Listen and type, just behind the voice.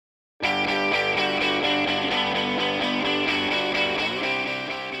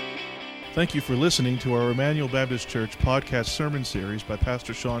Thank you for listening to our Emmanuel Baptist Church podcast sermon series by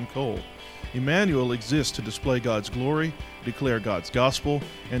Pastor Sean Cole. Emmanuel exists to display God's glory, declare God's gospel,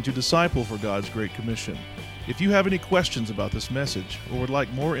 and to disciple for God's Great Commission. If you have any questions about this message or would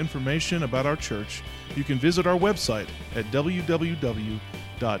like more information about our church, you can visit our website at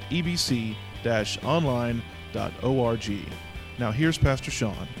www.ebc-online.org. Now here's Pastor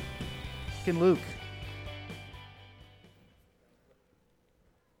Sean. In Luke.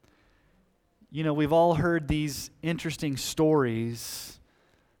 You know, we've all heard these interesting stories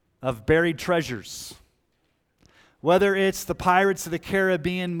of buried treasures. Whether it's the Pirates of the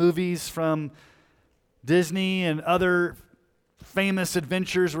Caribbean movies from Disney and other famous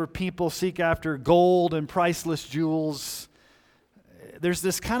adventures where people seek after gold and priceless jewels, there's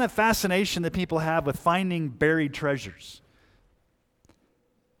this kind of fascination that people have with finding buried treasures.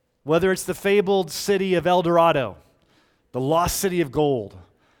 Whether it's the fabled city of El Dorado, the lost city of gold.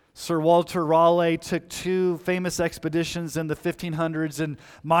 Sir Walter Raleigh took two famous expeditions in the 1500s in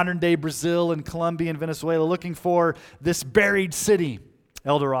modern-day Brazil and Colombia and Venezuela looking for this buried city,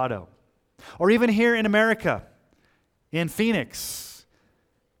 El Dorado. Or even here in America, in Phoenix,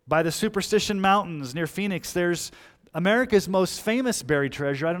 by the Superstition Mountains near Phoenix, there's America's most famous buried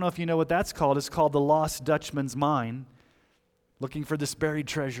treasure. I don't know if you know what that's called. It's called the Lost Dutchman's Mine, looking for this buried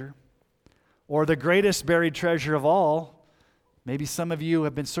treasure. Or the greatest buried treasure of all, maybe some of you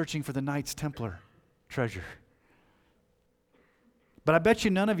have been searching for the Knights Templar treasure. But I bet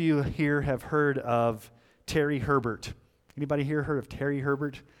you none of you here have heard of Terry Herbert. Anybody here heard of Terry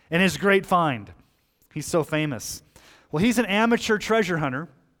Herbert? And his great find. He's so famous. Well, he's an amateur treasure hunter,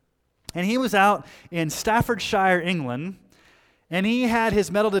 and he was out in Staffordshire, England, and he had his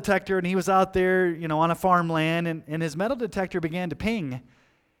metal detector, and he was out there, on a farmland, and his metal detector began to ping.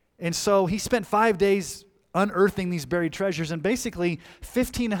 And so he spent 5 days unearthing these buried treasures, and basically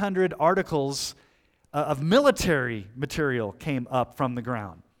 1,500 articles of military material came up from the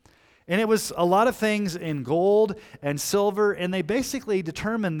ground. And it was a lot of things in gold and silver, and they basically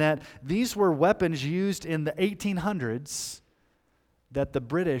determined that these were weapons used in the 1800s that the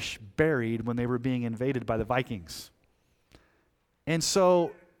British buried when they were being invaded by the Vikings. And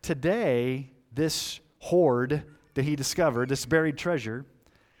so today, this hoard that he discovered, this buried treasure,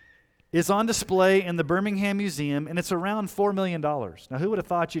 is on display in the Birmingham Museum, and it's around $4 million. Now, who would have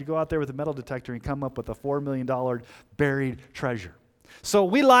thought you'd go out there with a metal detector and come up with a $4 million buried treasure? So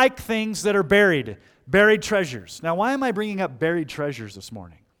we like things that are buried treasures. Now, why am I bringing up buried treasures this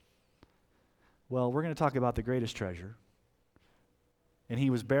morning? Well, we're going to talk about the greatest treasure. And he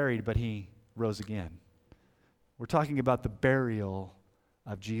was buried, but he rose again. We're talking about the burial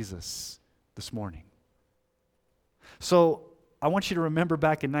of Jesus this morning. So I want you to remember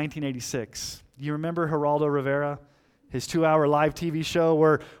back in 1986. You remember Geraldo Rivera? His 2-hour live TV show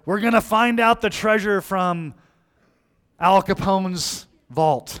where we're going to find out the treasure from Al Capone's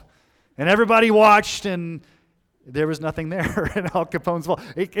vault. And everybody watched, and there was nothing there in Al Capone's vault.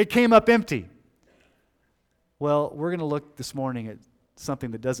 It came up empty. Well, we're going to look this morning at something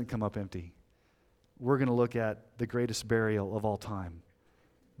that doesn't come up empty. We're going to look at the greatest burial of all time,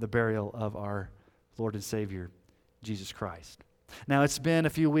 the burial of our Lord and Savior, Jesus Christ. Now, it's been a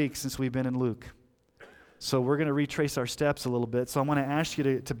few weeks since we've been in Luke, so we're going to retrace our steps a little bit. So I want to ask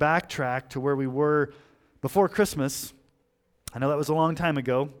you to backtrack to where we were before Christmas. I know that was a long time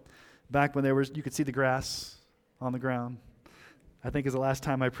ago, back when you could see the grass on the ground. I think is the last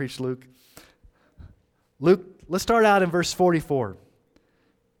time I preached Luke. Luke, let's start out in verse 44.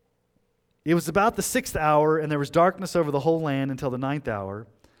 It was about the 6th hour, and there was darkness over the whole land until the 9th hour,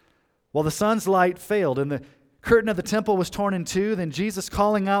 while the sun's light failed, and the curtain of the temple was torn in two. Then Jesus,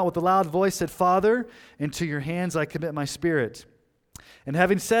 calling out with a loud voice, said, "Father, into your hands I commit my spirit." And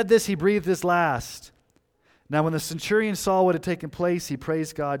having said this, he breathed his last. Now when the centurion saw what had taken place, he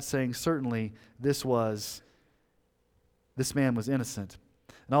praised God, saying, "Certainly this man was innocent."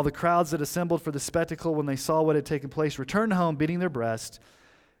 And all the crowds that assembled for the spectacle, when they saw what had taken place, returned home, beating their breasts.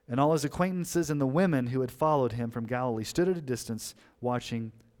 And all his acquaintances and the women who had followed him from Galilee stood at a distance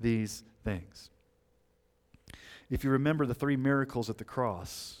watching these things. If you remember the 3 miracles at the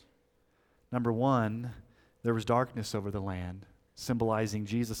cross, number 1, there was darkness over the land, symbolizing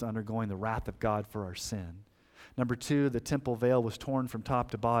Jesus undergoing the wrath of God for our sin. Number 2, the temple veil was torn from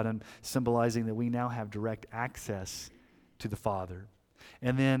top to bottom, symbolizing that we now have direct access to the Father.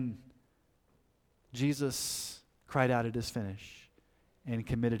 And then Jesus cried out, "It is finished," and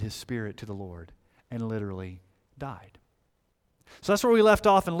committed his spirit to the Lord and literally died. So that's where we left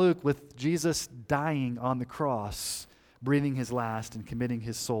off in Luke, with Jesus dying on the cross, breathing his last and committing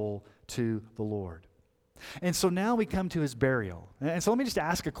his soul to the Lord. And so now we come to his burial. And so let me just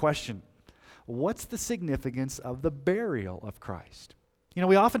ask a question. what's the significance of the burial of Christ? You know,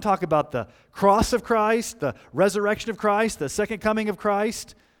 we often talk about the cross of Christ, the resurrection of Christ, the second coming of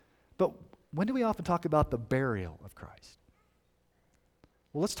Christ, but when do we often talk about the burial of Christ?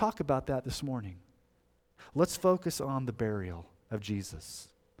 Well, let's talk about that this morning. Let's focus on the burial of Jesus.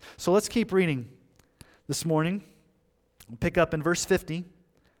 So let's keep reading this morning. We'll pick up in verse 50.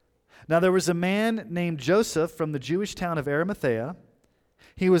 Now there was a man named Joseph from the Jewish town of Arimathea.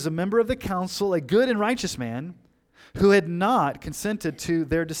 He was a member of the council, a good and righteous man, who had not consented to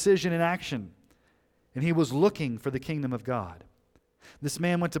their decision and action, and he was looking for the kingdom of God. This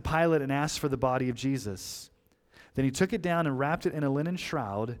man went to Pilate and asked for the body of Jesus. Then he took it down and wrapped it in a linen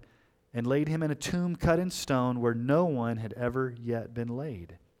shroud and laid him in a tomb cut in stone where no one had ever yet been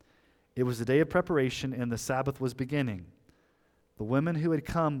laid. It was the day of preparation, and the Sabbath was beginning. The women who had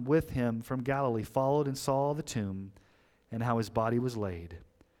come with him from Galilee followed and saw the tomb and how his body was laid.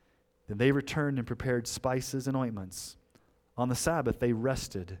 Then they returned and prepared spices and ointments. On the Sabbath they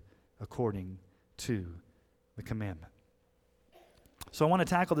rested according to the commandment. So I want to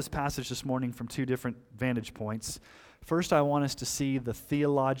tackle this passage this morning from two different vantage points. First, I want us to see the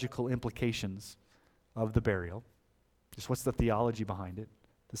theological implications of the burial. Just what's the theology behind it,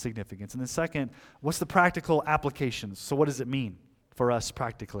 the significance. And then second, what's the practical applications? So what does it mean for us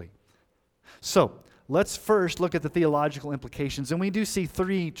practically? So let's first look at the theological implications. And we do see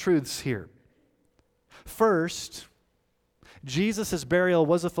three truths here. First, Jesus' burial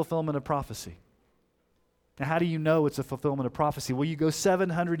was a fulfillment of prophecy. Now, how do you know it's a fulfillment of prophecy? Well, you go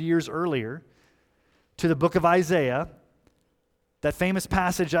 700 years earlier to the book of Isaiah, that famous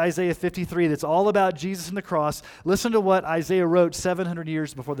passage, Isaiah 53, that's all about Jesus and the cross. Listen to what Isaiah wrote 700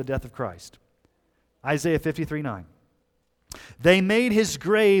 years before the death of Christ. Isaiah 53:9. They made his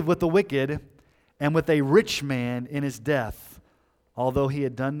grave with the wicked and with a rich man in his death, although he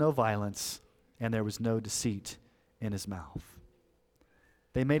had done no violence and there was no deceit in his mouth.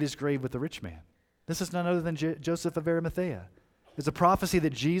 They made his grave with the rich man. This is none other than Joseph of Arimathea. It's a prophecy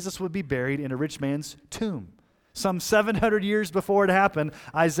that Jesus would be buried in a rich man's tomb. Some 700 years before it happened,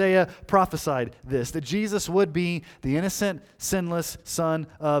 Isaiah prophesied this, that Jesus would be the innocent, sinless Son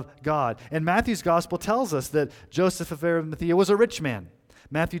of God. And Matthew's gospel tells us that Joseph of Arimathea was a rich man.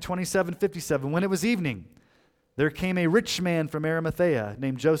 Matthew 27:57, when it was evening, there came a rich man from Arimathea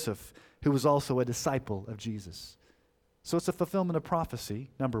named Joseph, who was also a disciple of Jesus. So it's a fulfillment of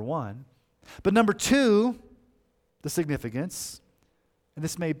prophecy, number one. But number two, the significance, and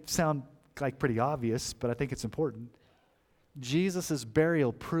this may sound like pretty obvious, but I think it's important. Jesus'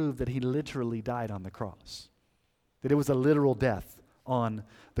 burial proved that he literally died on the cross, that it was a literal death on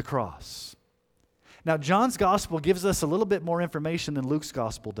the cross. Now, John's gospel gives us a little bit more information than Luke's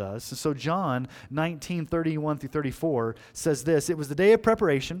gospel does. So John 19:31-34 says this, "It was the day of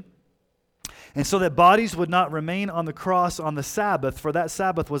preparation, and so that bodies would not remain on the cross on the Sabbath, for that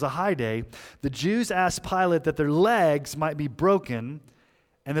Sabbath was a high day, the Jews asked Pilate that their legs might be broken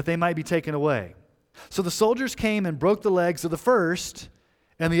and that they might be taken away. So the soldiers came and broke the legs of the first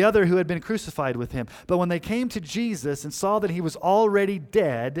and the other who had been crucified with him. But when they came to Jesus and saw that he was already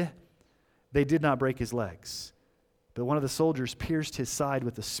dead, they did not break his legs. But one of the soldiers pierced his side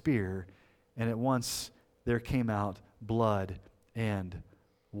with a spear, and at once there came out blood and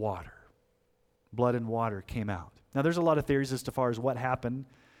water." Blood and water came out. Now, there's a lot of theories as far as what happened.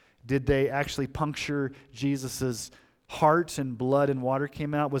 Did they actually puncture Jesus' heart and blood and water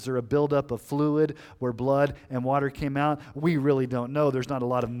came out? Was there a buildup of fluid where blood and water came out? We really don't know. There's not a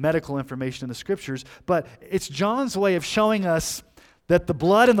lot of medical information in the scriptures, but it's John's way of showing us that the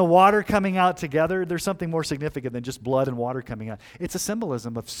blood and the water coming out together, there's something more significant than just blood and water coming out. It's a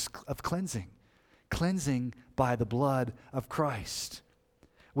symbolism of cleansing by the blood of Christ.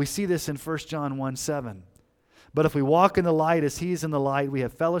 We see this in 1 John 1:7. "But if we walk in the light as he is in the light, we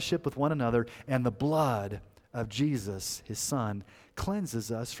have fellowship with one another, and the blood of Jesus, his Son, cleanses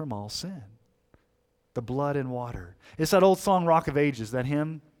us from all sin." The blood and water. It's that old song, Rock of Ages, that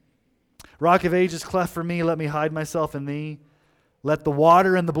hymn. "Rock of Ages, cleft for me, let me hide myself in thee. Let the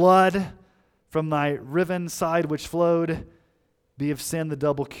water and the blood from thy riven side which flowed be of sin the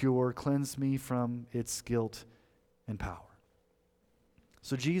double cure, cleanse me from its guilt and power."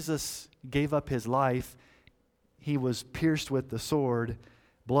 So Jesus gave up his life. He was pierced with the sword.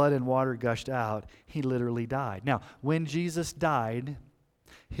 Blood and water gushed out. He literally died. Now, when Jesus died,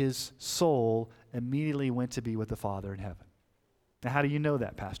 his soul immediately went to be with the Father in heaven. Now, how do you know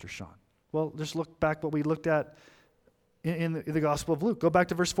that, Pastor Sean? Well, just look back what we looked at in the Gospel of Luke. Go back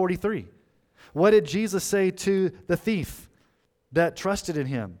to verse 43. What did Jesus say to the thief that trusted in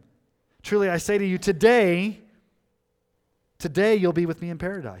him? "Truly I say to you, today you'll be with me in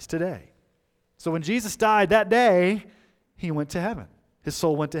paradise." Today. So when Jesus died that day, he went to heaven. His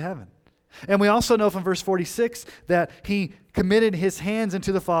soul went to heaven. And we also know from verse 46 that he committed his hands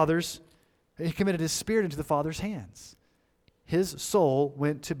into the Father's, he committed his spirit into the Father's hands. His soul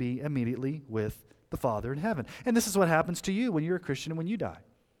went to be immediately with the Father in heaven. And this is what happens to you when you're a Christian and when you die.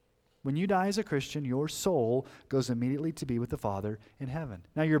 When you die as a Christian, your soul goes immediately to be with the Father in heaven.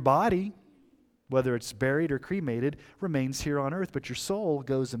 Now your body, whether it's buried or cremated, remains here on earth, but your soul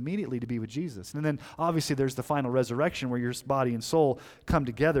goes immediately to be with Jesus. And then obviously there's the final resurrection where your body and soul come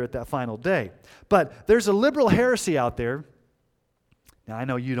together at that final day. But there's a liberal heresy out there. Now I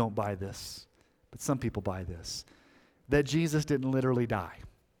know you don't buy this, but some people buy this, that Jesus didn't literally die.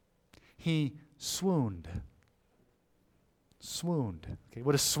 He swooned. Swooned. Okay,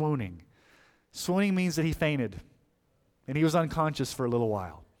 what is swooning? Swooning means that he fainted and he was unconscious for a little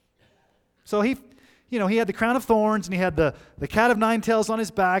while. So he had the crown of thorns and he had the cat of nine tails on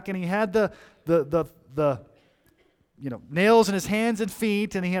his back and he had the nails in his hands and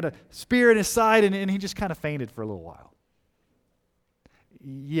feet and he had a spear in his side and he just kind of fainted for a little while.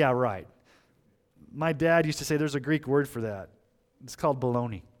 Yeah, right. My dad used to say there's a Greek word for that. It's called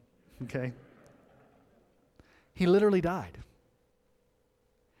baloney. Okay? He literally died.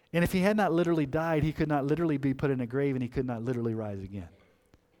 And if he had not literally died, he could not literally be put in a grave and he could not literally rise again.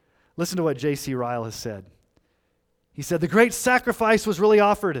 Listen to what J.C. Ryle has said. He said, the great sacrifice was really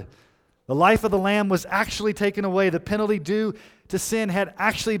offered. The life of the Lamb was actually taken away. The penalty due to sin had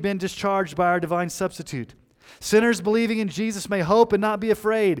actually been discharged by our divine substitute. Sinners believing in Jesus may hope and not be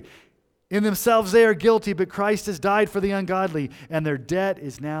afraid. In themselves they are guilty, but Christ has died for the ungodly, and their debt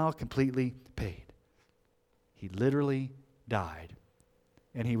is now completely paid. He literally died,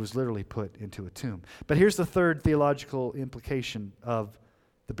 and he was literally put into a tomb. But here's the third theological implication of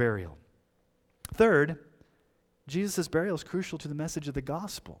the burial. Third, Jesus' burial is crucial to the message of the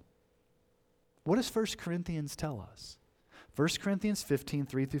gospel. What does 1 Corinthians tell us? 1 Corinthians 15,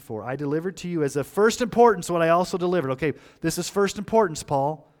 3-4. I delivered to you as of first importance what I also delivered. Okay, this is first importance,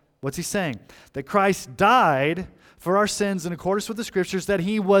 Paul. What's he saying? That Christ died for our sins in accordance with the Scriptures, that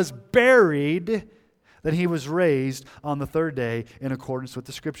he was buried, that he was raised on the third day in accordance with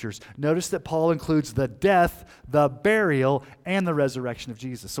the Scriptures. Notice that Paul includes the death, the burial, and the resurrection of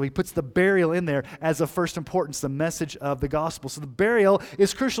Jesus. So he puts the burial in there as of first importance, the message of the gospel. So the burial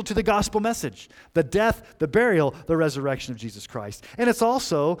is crucial to the gospel message. The death, the burial, the resurrection of Jesus Christ. And it's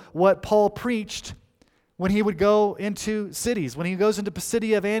also what Paul preached when he would go into cities, when he goes into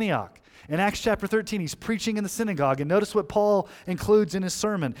Pisidia of Antioch. In Acts chapter 13, he's preaching in the synagogue. And notice what Paul includes in his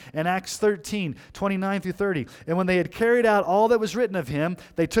sermon in Acts 13, 29-30. And when they had carried out all that was written of him,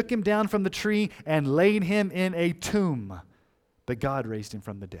 they took him down from the tree and laid him in a tomb. But God raised him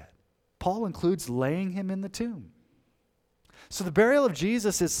from the dead. Paul includes laying him in the tomb. So the burial of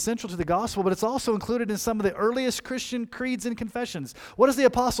Jesus is central to the gospel, but it's also included in some of the earliest Christian creeds and confessions. What does the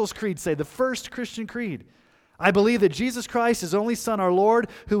Apostles' Creed say? The first Christian creed. I believe that Jesus Christ, his only Son, our Lord,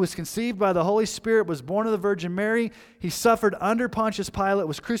 who was conceived by the Holy Spirit, was born of the Virgin Mary. He suffered under Pontius Pilate,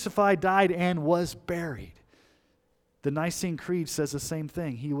 was crucified, died, and was buried. The Nicene Creed says the same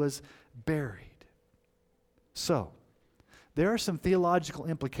thing. He was buried. So, there are some theological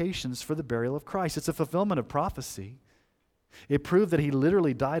implications for the burial of Christ. It's a fulfillment of prophecy. It proved that he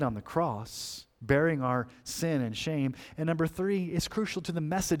literally died on the cross, bearing our sin and shame. And number 3, it's crucial to the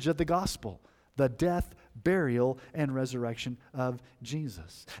message of the gospel, the death, burial, and resurrection of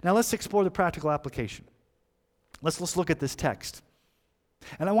Jesus. Now let's explore the practical application. Let's look at this text.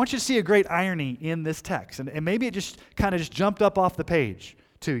 And I want you to see a great irony in this text. And maybe it just kind of jumped up off the page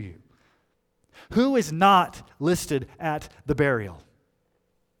to you. Who is not listed at the burial?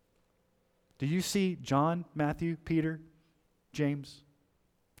 Do you see John, Matthew, Peter, James?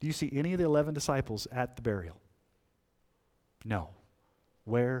 Do you see any of the 11 disciples at the burial? No.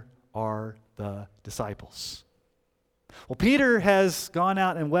 Where are the disciples? Well, Peter has gone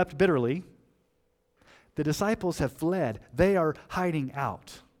out and wept bitterly. The disciples have fled. They are hiding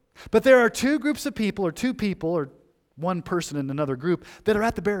out. But there are two groups of people, or one person in another group, that are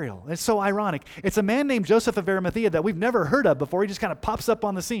at the burial. It's so ironic. It's a man named Joseph of Arimathea that we've never heard of before. He just kind of pops up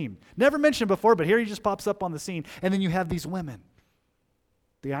on the scene. Never mentioned before, but here he just pops up on the scene. And then you have these women.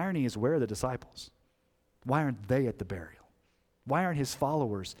 The irony is, where are the disciples? Why aren't they at the burial? Why aren't his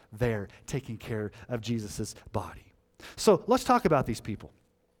followers there taking care of Jesus' body? So let's talk about these people.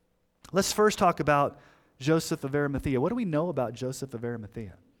 Let's first talk about Joseph of Arimathea. What do we know about Joseph of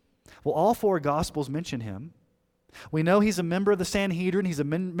Arimathea? Well, all 4 Gospels mention him. We know he's a member of the Sanhedrin. He's a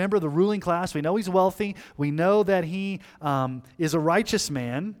member of the ruling class. We know he's wealthy. We know that he is a righteous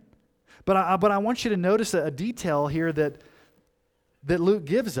man. But I want you to notice a detail here that Luke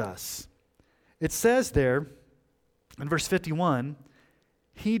gives us. it says there in verse 51,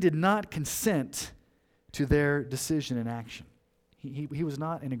 he did not consent to their decision and action. He was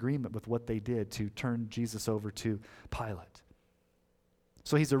not in agreement with what they did to turn Jesus over to Pilate.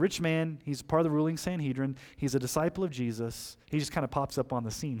 So he's a rich man. He's part of the ruling Sanhedrin. He's a disciple of Jesus. He just kind of pops up on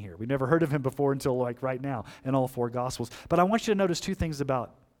the scene here. We've never heard of him before until like right now in all four Gospels. But I want you to notice two things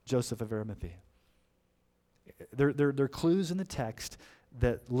about Joseph of Arimathea. They're clues in the text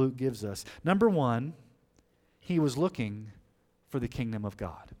that Luke gives us. Number one, he was looking for the kingdom of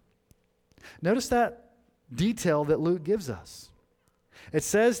God. Notice that detail that Luke gives us. It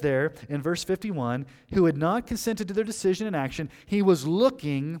says there in verse 51, who had not consented to their decision and action, he was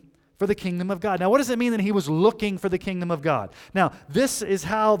looking for the kingdom of God. Now, what does it mean that he was looking for the kingdom of God? Now, this is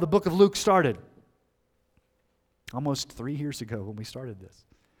how the book of Luke started. Almost 3 years ago when we started this.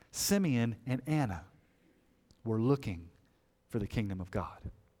 Simeon and Anna were looking for the kingdom of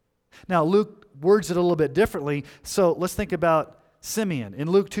God. Now, Luke words it a little bit differently, so let's think about Simeon. In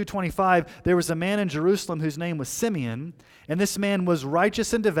Luke 2:25, there was a man in Jerusalem whose name was Simeon, and this man was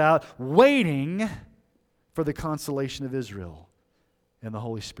righteous and devout, waiting for the consolation of Israel. And the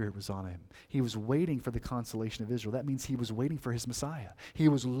Holy Spirit was on him. He was waiting for the consolation of Israel. That means he was waiting for his Messiah. He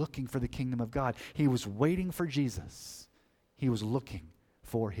was looking for the kingdom of God. He was waiting for Jesus. He was looking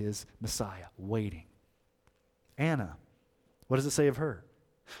for his Messiah, waiting. Anna, what does it say of her?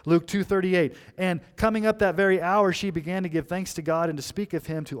 Luke 2:38, and coming up that very hour, she began to give thanks to God and to speak of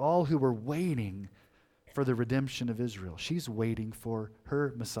him to all who were waiting for the redemption of Israel. She's waiting for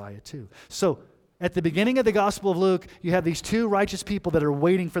her Messiah too. So, at the beginning of the Gospel of Luke, you have these two righteous people that are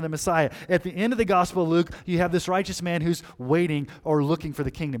waiting for the Messiah. At the end of the Gospel of Luke, you have this righteous man who's waiting or looking for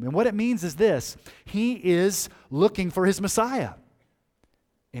the kingdom. And what it means is this: he is looking for his Messiah.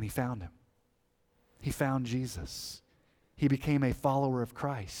 And he found him. He found Jesus. He became a follower of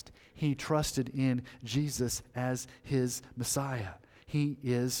Christ. He trusted in Jesus as his Messiah. He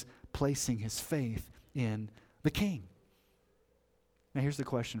is placing his faith in the King. Now here's the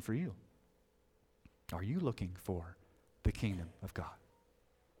question for you. Are you looking for the kingdom of God?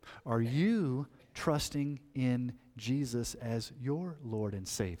 Are you trusting in Jesus as your Lord and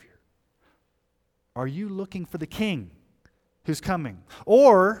Savior? Are you looking for the King who's coming?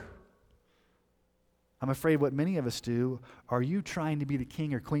 Or, I'm afraid what many of us do, are you trying to be the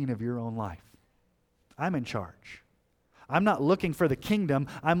king or queen of your own life? I'm in charge. I'm not looking for the kingdom,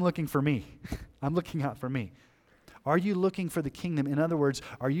 I'm looking for me. I'm looking out for me. Are you looking for the kingdom? In other words,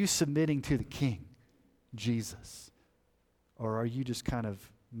 are you submitting to the King, Jesus? Or are you just kind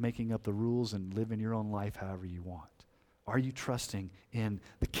of making up the rules and living your own life however you want? Are you trusting in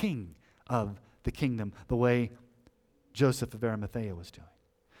the King of the kingdom the way Joseph of Arimathea was doing?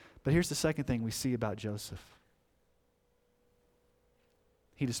 But here's the second thing we see about Joseph.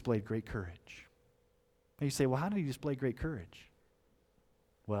 He displayed great courage. And you say, well, how did he display great courage?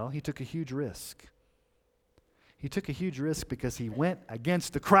 Well, he took a huge risk. He took a huge risk because he went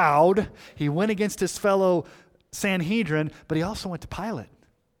against the crowd. He went against his fellow Sanhedrin, but he also went to Pilate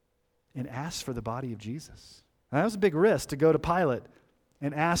and asked for the body of Jesus. Now, that was a big risk to go to Pilate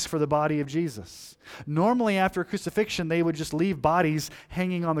and ask for the body of Jesus. Normally, after a crucifixion, they would just leave bodies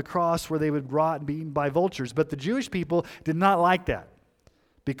hanging on the cross where they would rot and be eaten by vultures. But the Jewish people did not like that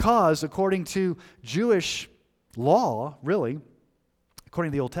because, according to Jewish law, really,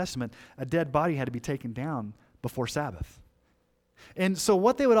 according to the Old Testament, a dead body had to be taken down before Sabbath. And so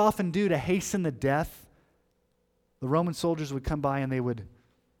what they would often do to hasten the death, the Roman soldiers would come by and they would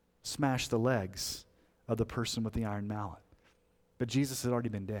smash the legs of the person with the iron mallet. But Jesus had already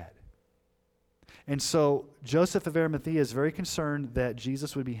been dead. And so Joseph of Arimathea is very concerned that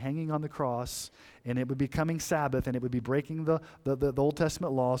Jesus would be hanging on the cross and it would be coming Sabbath and it would be breaking the Old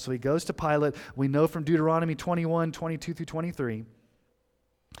Testament law. So he goes to Pilate. We know from Deuteronomy 21, 22 through 23,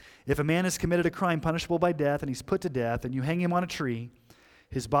 if a man has committed a crime punishable by death and he's put to death and you hang him on a tree,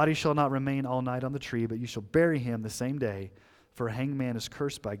 his body shall not remain all night on the tree, but you shall bury him the same day. For a hanged man is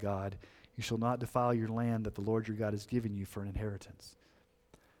cursed by God. You shall not defile your land that the Lord your God has given you for an inheritance.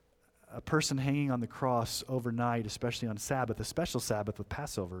 A person hanging on the cross overnight, especially on Sabbath, a special Sabbath with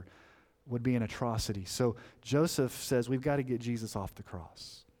Passover, would be an atrocity. So Joseph says, we've got to get Jesus off the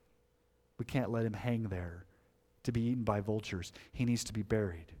cross. We can't let him hang there to be eaten by vultures. He needs to be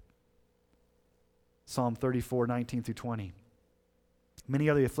buried. Psalm 34, 19 through 20. Many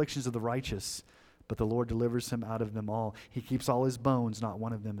are the afflictions of the righteous, but the Lord delivers him out of them all. He keeps all his bones, not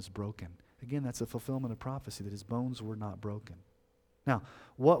one of them is broken. Again, that's a fulfillment of prophecy, that his bones were not broken. Now,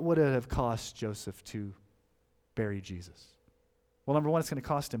 what would it have cost Joseph to bury Jesus? Well, number one, it's going to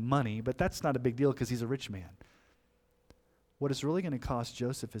cost him money, but that's not a big deal because he's a rich man. what is really going to cost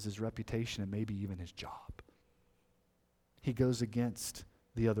Joseph is his reputation and maybe even his job. He goes against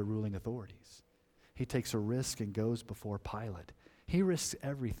the other ruling authorities. He takes a risk and goes before Pilate. He risks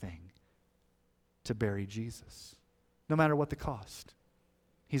everything to bury Jesus, no matter what the cost.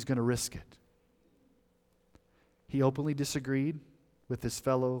 He's going to risk it. He openly disagreed with his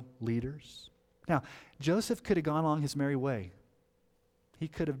fellow leaders. Now, Joseph could have gone along his merry way. He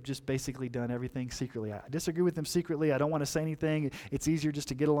could have just basically done everything secretly. I disagree with him secretly. I don't want to say anything. It's easier just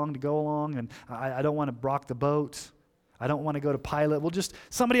to get along to go along, and I don't want to rock the boat. I don't want to go to Pilate. Well, just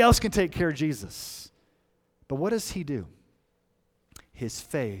somebody else can take care of Jesus. But what does he do? His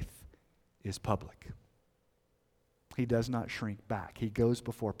faith is public. He does not shrink back. He goes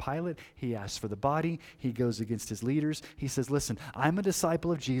before Pilate. He asks for the body. He goes against his leaders. He says, listen, I'm a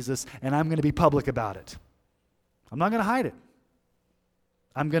disciple of Jesus, and I'm going to be public about it. I'm not going to hide it.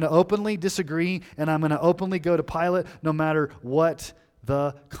 I'm going to openly disagree, and I'm going to openly go to Pilate no matter what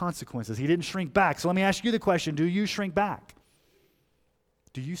the consequences. He didn't shrink back. So let me ask you the question, do you shrink back?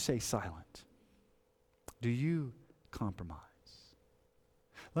 Do you stay silent? Do you compromise?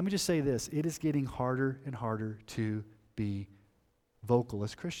 Let me just say this. It is getting harder and harder to be vocal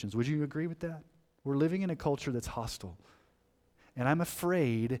as Christians. Would you agree with that? We're living in a culture that's hostile. And I'm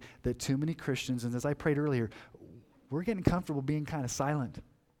afraid that too many Christians, and as I prayed earlier, we're getting comfortable being kind of silent.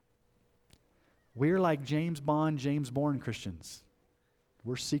 We're like James Bond, James Bourne Christians.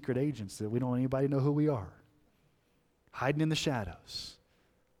 We're secret agents that we don't want anybody to know who we are. Hiding in the shadows.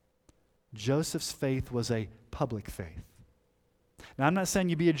 Joseph's faith was a public faith. Now, I'm not saying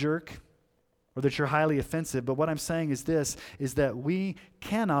you be a jerk or that you're highly offensive, but what I'm saying is this, is that we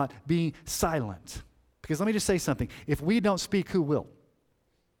cannot be silent. Because let me just say something. If we don't speak, who will?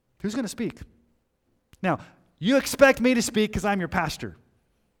 Who's going to speak? Now, you expect me to speak because I'm your pastor.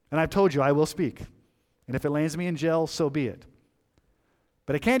 And I've told you I will speak. And if it lands me in jail, so be it.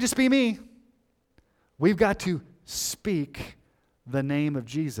 But it can't just be me. We've got to speak the name of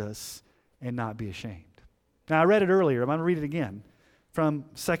Jesus and not be ashamed. Now, I read it earlier. I'm going to read it again from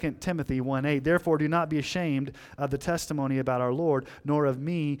 2 Timothy 1:8. Therefore, do not be ashamed of the testimony about our Lord, nor of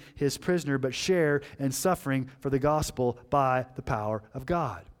me, his prisoner, but share in suffering for the gospel by the power of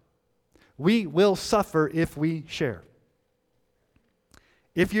God. We will suffer if we share.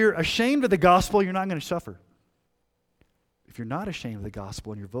 If you're ashamed of the gospel, you're not going to suffer. If you're not ashamed of the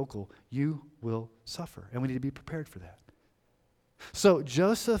gospel and you're vocal, you will suffer. And we need to be prepared for that. So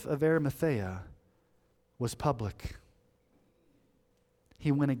Joseph of Arimathea was public.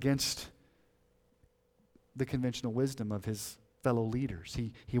 He went against the conventional wisdom of his fellow leaders.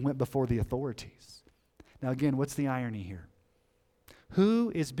 He went before the authorities. Now again, what's the irony here?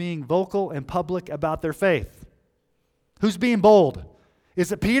 Who is being vocal and public about their faith? Who's being bold?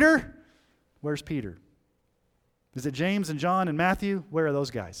 Is it Peter? Where's Peter? Is it James and John and Matthew? Where are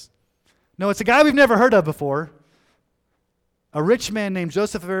those guys? No, it's a guy we've never heard of before. A rich man named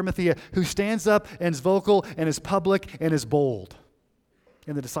Joseph of Arimathea who stands up and is vocal and is public and is bold.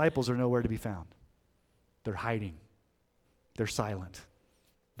 And the disciples are nowhere to be found. They're hiding. They're silent.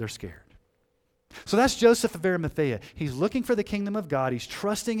 They're scared. So that's Joseph of Arimathea. He's looking for the kingdom of God. He's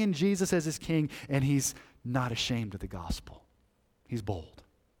trusting in Jesus as his king, and he's not ashamed of the gospel. He's bold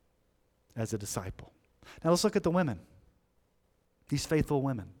as a disciple. Now let's look at the women. These faithful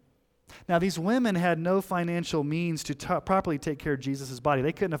women. Now these women had no financial means to properly take care of Jesus' body.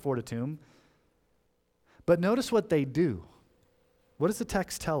 They couldn't afford a tomb. But notice what they do. What does the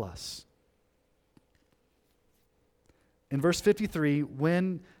text tell us? In verse 53,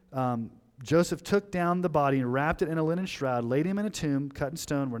 when Joseph took down the body and wrapped it in a linen shroud, laid him in a tomb cut in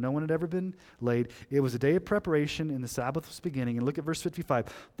stone where no one had ever been laid. It was a day of preparation and the Sabbath was beginning. And look at verse 55.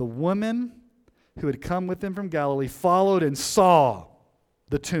 The woman who had come with him from Galilee followed and saw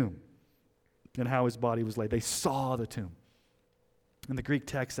the tomb and how his body was laid. They saw the tomb. In the Greek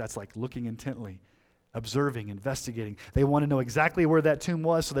text, that's like looking intently, observing, investigating. They want to know exactly where that tomb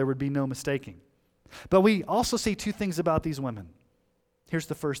was so there would be no mistaking. But we also see two things about these women. Here's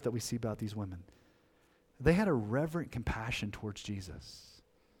the first that we see about these women. They had a reverent compassion towards Jesus.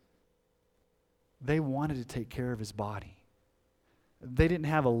 They wanted to take care of his body. They didn't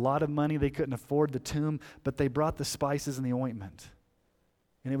have a lot of money. They couldn't afford the tomb, but they brought the spices and the ointment.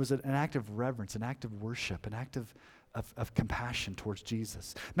 And it was an act of reverence, an act of worship, an act of compassion towards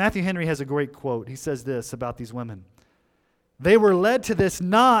Jesus. Matthew Henry has a great quote. He says this about these women. They were led to this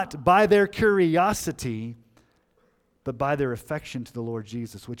not by their curiosity, but by their affection to the Lord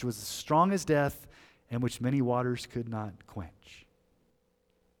Jesus, which was as strong as death and which many waters could not quench.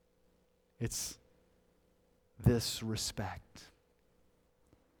 It's this respect.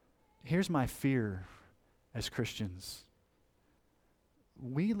 Here's my fear as Christians.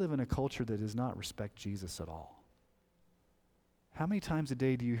 we live in a culture that does not respect Jesus at all. How many times a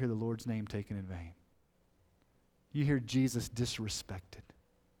day do you hear the Lord's name taken in vain? You hear Jesus disrespected.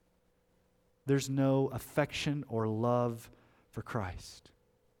 There's no affection or love for Christ.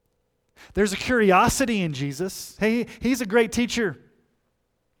 There's a curiosity in Jesus. Hey, he's a great teacher.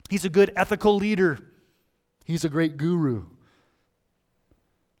 He's a good ethical leader. He's a great guru.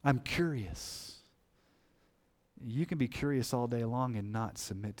 I'm curious. You can be curious all day long and not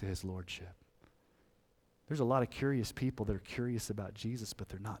submit to his lordship. There's a lot of curious people that are curious about Jesus, but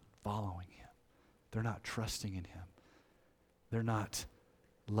they're not following him. They're not trusting in him. They're not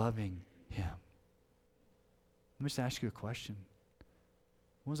loving him. Let me just ask you a question.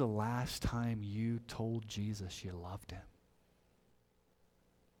 When was the last time you told Jesus you loved him?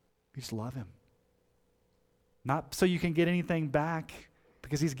 You just love him. Not so you can get anything back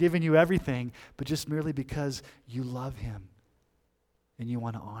because he's given you everything, but just merely because you love him and you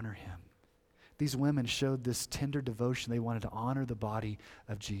want to honor him. These women showed this tender devotion. They wanted to honor the body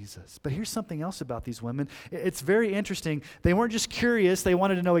of Jesus. But here's something else about these women. It's very interesting. They weren't just curious. They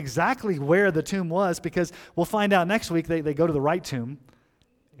wanted to know exactly where the tomb was, because we'll find out next week they go to the right tomb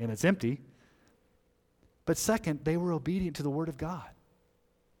and it's empty. But second, they were obedient to the word of God.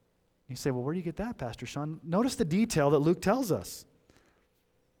 You say, well, where do you get that, Pastor Sean? Notice the detail that Luke tells us.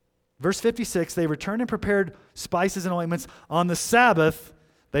 Verse 56, they returned and prepared spices and ointments. On the Sabbath,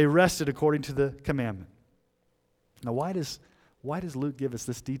 they rested according to the commandment. Now, why does Luke give us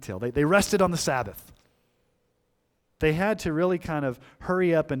this detail? They rested on the Sabbath. They had to really kind of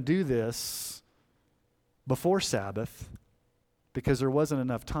hurry up and do this before Sabbath because there wasn't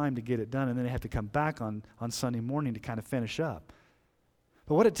enough time to get it done, and then they had to come back on Sunday morning to kind of finish up.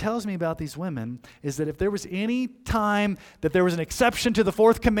 But what it tells me about these women is that if there was any time that there was an exception to the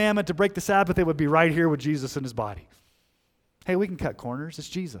fourth commandment to break the Sabbath, it would be right here with Jesus and his body. Hey, we can cut corners. It's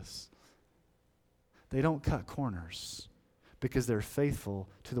Jesus. They don't cut corners because they're faithful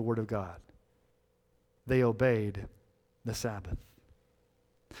to the Word of God. They obeyed the Sabbath.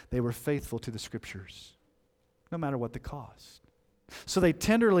 They were faithful to the Scriptures, no matter what the cost. So they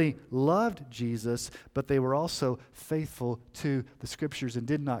tenderly loved Jesus, but they were also faithful to the Scriptures and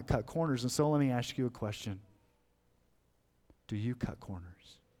did not cut corners. And so let me ask you a question. Do you cut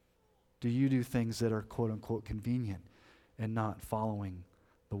corners? Do you do things that are quote-unquote convenient and not following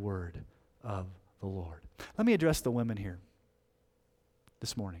the word of the Lord? Let me address the women here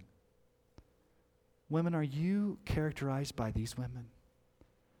this morning. Women, are you characterized by these women?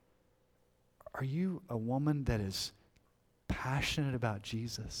 Are you a woman that is passionate about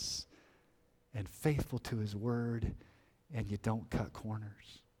Jesus and faithful to his word, and you don't cut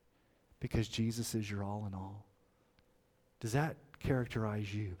corners because Jesus is your all in all? Does that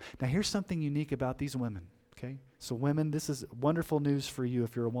characterize you? Now, here's something unique about these women, okay? So women, this is wonderful news for you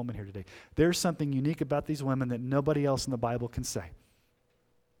if you're a woman here today. There's something unique about these women that nobody else in the Bible can say.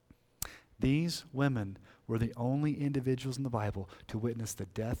 These women were the only individuals in the Bible to witness the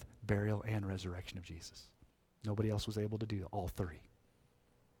death, burial, and resurrection of Jesus. Nobody else was able to do all three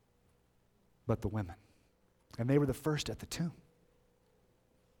but the women. And they were the first at the tomb.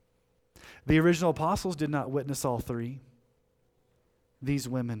 The original apostles did not witness all three. These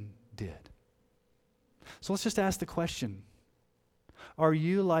women did. So let's just ask the question. Are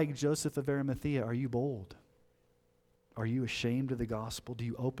you like Joseph of Arimathea? Are you bold? Are you ashamed of the gospel? Do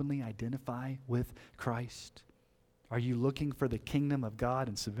you openly identify with Christ? Are you looking for the kingdom of God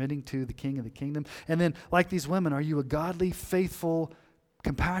and submitting to the King of the kingdom? And then, like these women, are you a godly, faithful,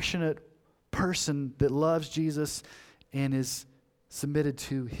 compassionate person that loves Jesus and is submitted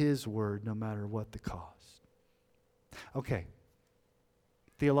to his word no matter what the cost? Okay.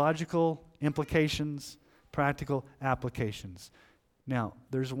 Theological implications, practical applications. Now,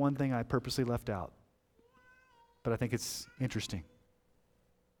 there's one thing I purposely left out, but I think it's interesting.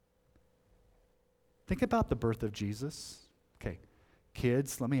 Think about the birth of Jesus. Okay,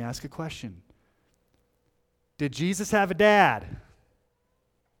 kids, let me ask a question. Did Jesus have a dad?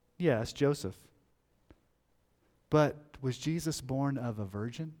 Yes, Joseph. But was Jesus born of a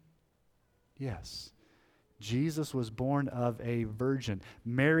virgin? Yes. Jesus was born of a virgin.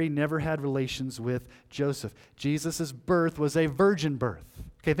 Mary never had relations with Joseph. Jesus' birth was a virgin birth.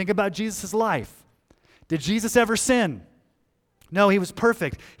 Okay, think about Jesus' life. Did Jesus ever sin? No, he was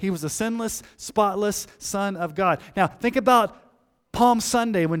perfect. He was a sinless, spotless Son of God. Now, think about Palm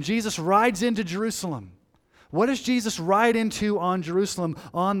Sunday when Jesus rides into Jerusalem. What does Jesus ride into on Jerusalem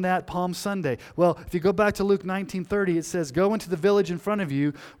on that Palm Sunday? Well, if you go back to Luke 19:30, it says, "Go into the village in front of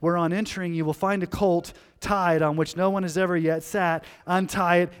you, where on entering you will find a colt tied on which no one has ever yet sat.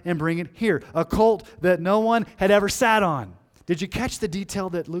 Untie it and bring it here." A colt that no one had ever sat on. Did you catch the detail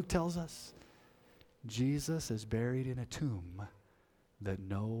that Luke tells us? Jesus is buried in a tomb that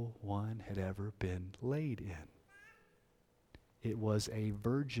no one had ever been laid in. It was a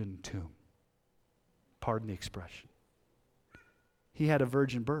virgin tomb. Pardon the expression. He had a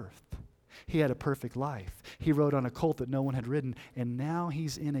virgin birth. He had a perfect life. He rode on a colt that no one had ridden, and now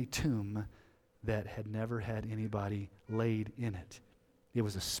he's in a tomb that had never had anybody laid in it. It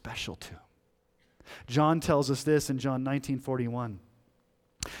was a special tomb. John tells us this in John 19:41.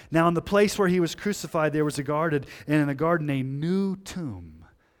 Now in the place where he was crucified there was a garden, and in the garden a new tomb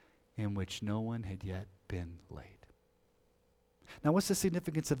in which no one had yet been laid. Now what's the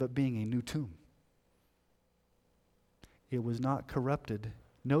significance of it being a new tomb? It was not corrupted.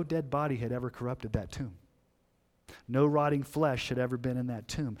 No dead body had ever corrupted that tomb. No rotting flesh had ever been in that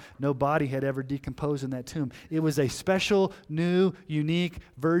tomb. No body had ever decomposed in that tomb. It was a special, new, unique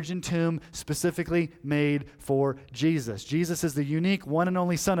virgin tomb specifically made for Jesus. Jesus is the unique one and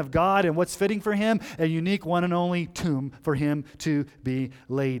only Son of God, and what's fitting for him? A unique one and only tomb for him to be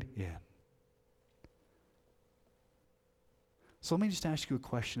laid in. So let me just ask you a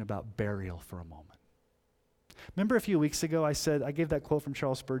question about burial for a moment. Remember a few weeks ago I gave that quote from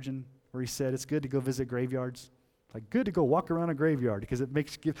Charles Spurgeon where he said it's good to go visit graveyards? Like, good to go walk around a graveyard because it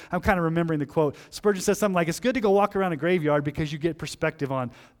makes you, I'm kind of remembering the quote. Spurgeon said something like, it's good to go walk around a graveyard because you get perspective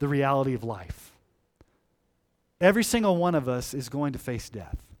on the reality of life. Every single one of us is going to face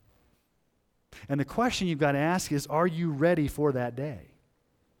death. And the question you've got to ask is, are you ready for that day?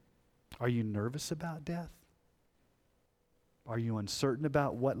 Are you nervous about death? Are you uncertain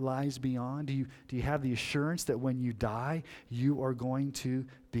about what lies beyond? Do you have the assurance that when you die, you are going to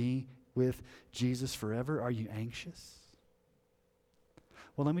be with Jesus forever? Are you anxious?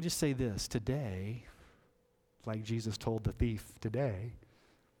 Well, let me just say this. Today, like Jesus told the thief today,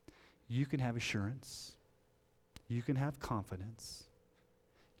 you can have assurance. You can have confidence.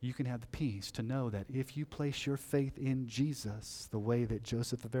 You can have the peace to know that if you place your faith in Jesus the way that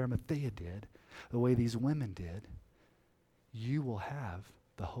Joseph of Arimathea did, the way these women did, you will have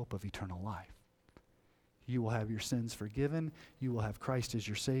the hope of eternal life. You will have your sins forgiven, you will have Christ as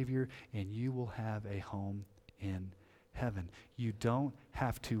your Savior, and you will have a home in heaven. You don't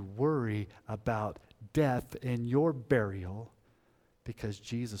have to worry about death in your burial because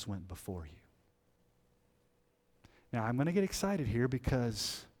Jesus went before you. Now, I'm going to get excited here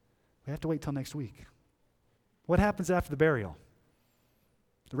because we have to wait till next week. What happens after the burial?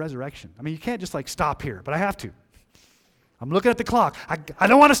 The resurrection. I mean, you can't just stop here, but I have to. I'm looking at the clock. I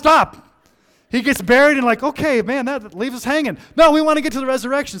don't want to stop. He gets buried and okay, man, that leaves us hanging. No, we want to get to the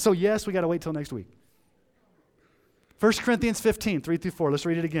resurrection. So yes, we got to wait till next week. 1 Corinthians 15, 3-4. Let's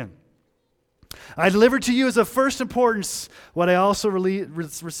read it again. I delivered to you as of first importance what I also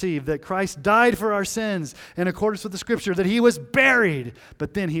received, that Christ died for our sins in accordance with the Scripture, that he was buried,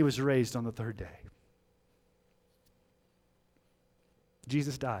 but then he was raised on the third day.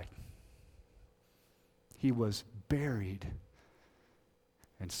 Jesus died. He was buried.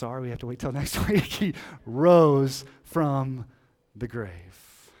 And sorry, we have to wait till next week. He rose from the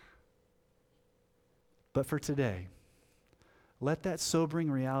grave. But for today, let that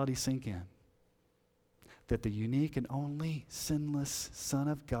sobering reality sink in. That the unique and only sinless Son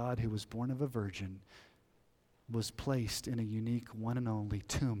of God who was born of a virgin was placed in a unique one and only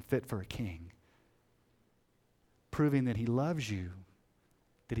tomb fit for a king. Proving that he loves you,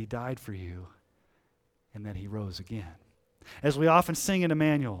 that he died for you, and that he rose again. As we often sing in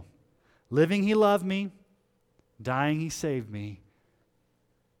Emmanuel, living he loved me, dying he saved me,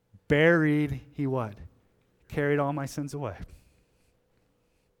 buried he what? Carried all my sins away.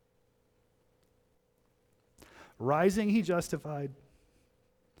 Rising he justified,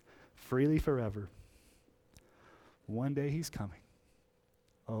 freely forever. One day he's coming.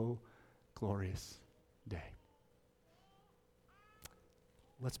 Oh, glorious day.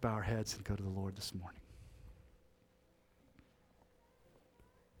 Let's bow our heads and go to the Lord this morning.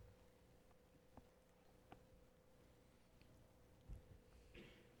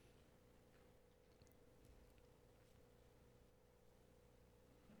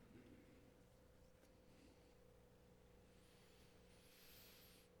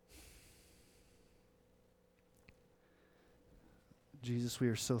 Jesus, we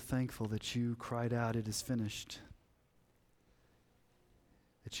are so thankful that you cried out, "It is finished."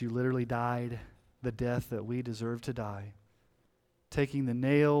 That you literally died the death that we deserve to die. Taking the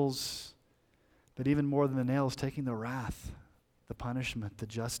nails, but even more than the nails, taking the wrath, the punishment, the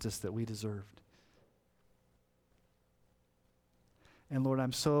justice that we deserved. And Lord,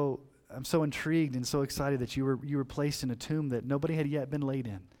 I'm so intrigued and so excited that you were placed in a tomb that nobody had yet been laid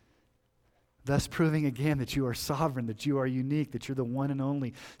in. thus proving again that you are sovereign, that you are unique, that you're the one and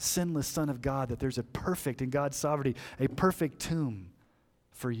only sinless Son of God, that there's a perfect, in God's sovereignty, a perfect tomb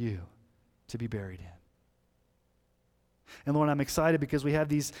for you to be buried in. And Lord, I'm excited because we have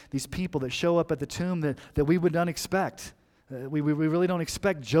these people that show up at the tomb that we would not expect. We really don't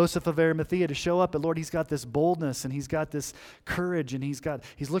expect Joseph of Arimathea to show up, but Lord, he's got this boldness and he's got this courage and he's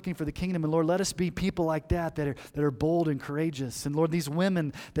looking for the kingdom. And Lord, let us be people like that are bold and courageous. And Lord, these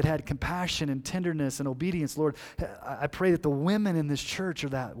women that had compassion and tenderness and obedience, Lord, I pray that the women in this church are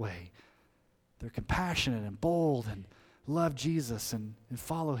that way. They're compassionate and bold and love Jesus and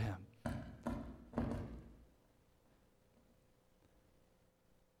follow him.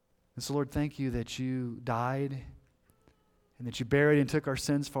 And so Lord, thank you that you died and that you buried and took our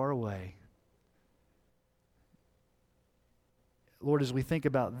sins far away. Lord, as we think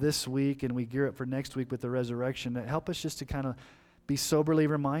about this week and we gear up for next week with the resurrection, help us just to kind of be soberly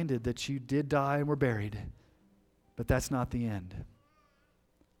reminded that you did die and were buried, but that's not the end.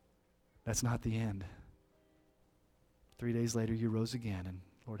 That's not the end. 3 days later, you rose again, and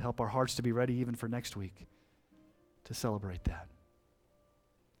Lord, help our hearts to be ready even for next week to celebrate that.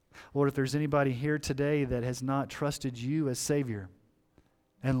 Lord, if there's anybody here today that has not trusted you as Savior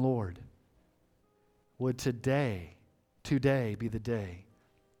and Lord, would today be the day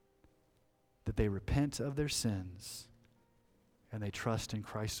that they repent of their sins and they trust in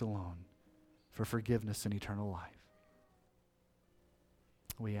Christ alone for forgiveness and eternal life.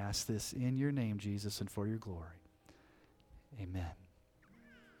 We ask this in your name, Jesus, and for your glory. Amen.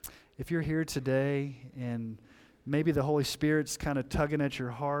 If you're here today and maybe the Holy Spirit's kind of tugging at your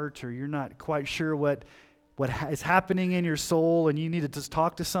heart, or you're not quite sure what is happening in your soul, and you need to just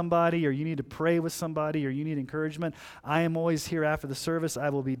talk to somebody, or you need to pray with somebody, or you need encouragement, I am always here after the service. I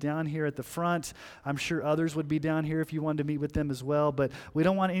will be down here at the front. I'm sure others would be down here if you wanted to meet with them as well. But we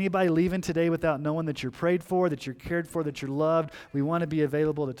don't want anybody leaving today without knowing that you're prayed for, that you're cared for, that you're loved. We want to be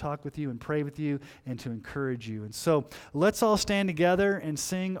available to talk with you and pray with you and to encourage you. And so let's all stand together and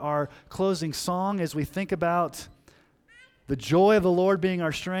sing our closing song as we think about the joy of the Lord being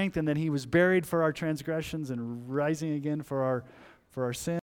our strength, and that he was buried for our transgressions and rising again for our sins.